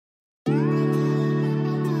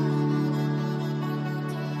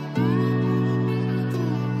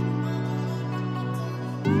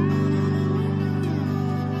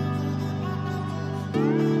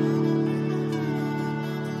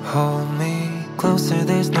closer,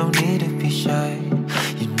 there's no need to be shy.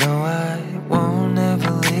 You know I won't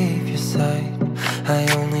ever leave your side. I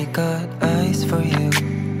only got eyes for you,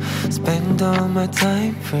 spend all my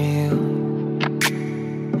time for you.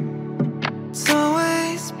 It's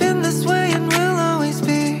always been this way and will always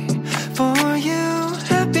be for you.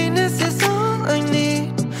 Happiness is all I need.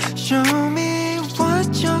 Show me what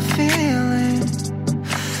you're feeling,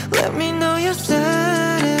 let me know you're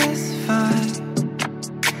satisfied.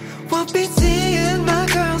 Won't be seeing my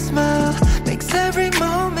girl smile, makes every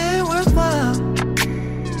moment worthwhile.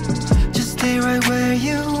 Just stay right where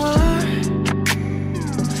you are,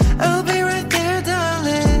 I'll be right there,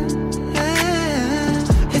 darling.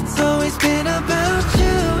 It's always been about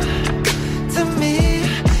you. To me,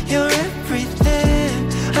 you're everything.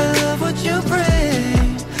 I love what you bring.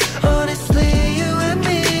 Honestly, you and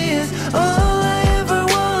me is all I ever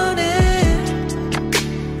wanted.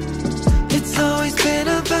 It's always been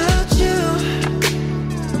about you.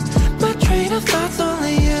 My train of thought's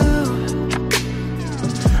only you.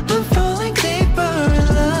 I'm falling deeper in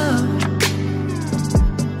love,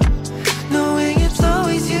 knowing it's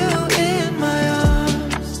always you in my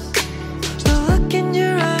arms. The look in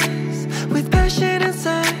your eyes with passion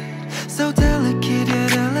inside, so delicate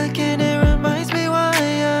yet elegant. It reminds me why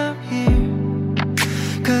I'm here,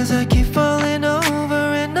 'cause I keep falling over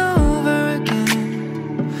and over again.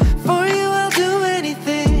 For you I'll do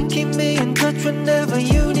anything, keep me in touch whenever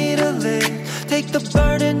you need a lift. Take the burn